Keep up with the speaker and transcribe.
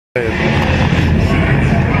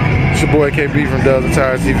It's your boy KB from Dubs and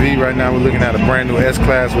Tires TV. Right now we're looking at a brand new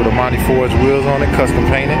S-Class with Armani forged wheels on it, custom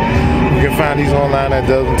painted. You can find these online at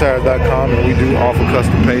dubsandtires.com, and we do offer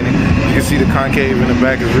custom painting. You can see the concave in the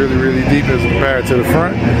back is really deep as compared to the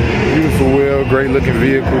front. Beautiful wheel, great looking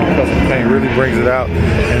vehicle. The custom paint really brings it out.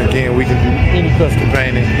 And again, we can do any custom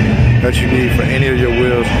painting that you need for any of your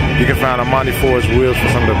wheels. You can find Armani forged wheels for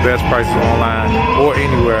some of the best prices online or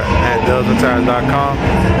anywhere at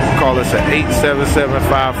dubsandtires.com. Call us at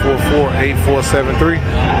 877-544-8473.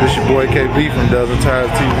 This is your boy KB from Dubs and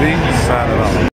Tires TV, signing off.